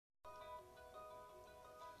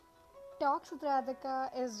Talks with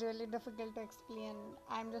Radhika is really difficult to explain.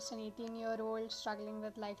 I'm just an 18-year-old struggling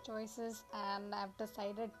with life choices, and I've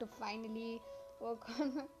decided to finally work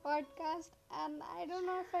on my podcast. And I don't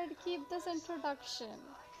know if I'd keep this introduction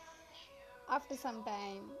after some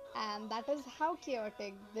time. And that is how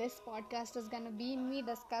chaotic this podcast is gonna be. Me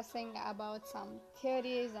discussing about some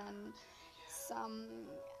theories and some.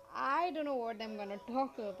 I don't know what I'm gonna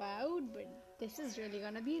talk about, but this is really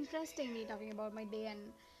gonna be interesting. Me talking about my day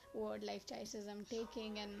and what life choices I'm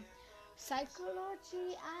taking, and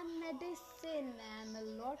psychology and medicine, and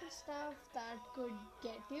a lot of stuff that could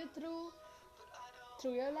get you through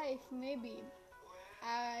your life. Maybe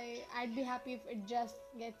I'd be happy if it just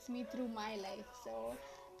gets me through my life. So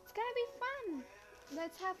it's gonna be fun.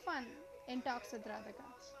 Let's have fun in Talks with Radhika.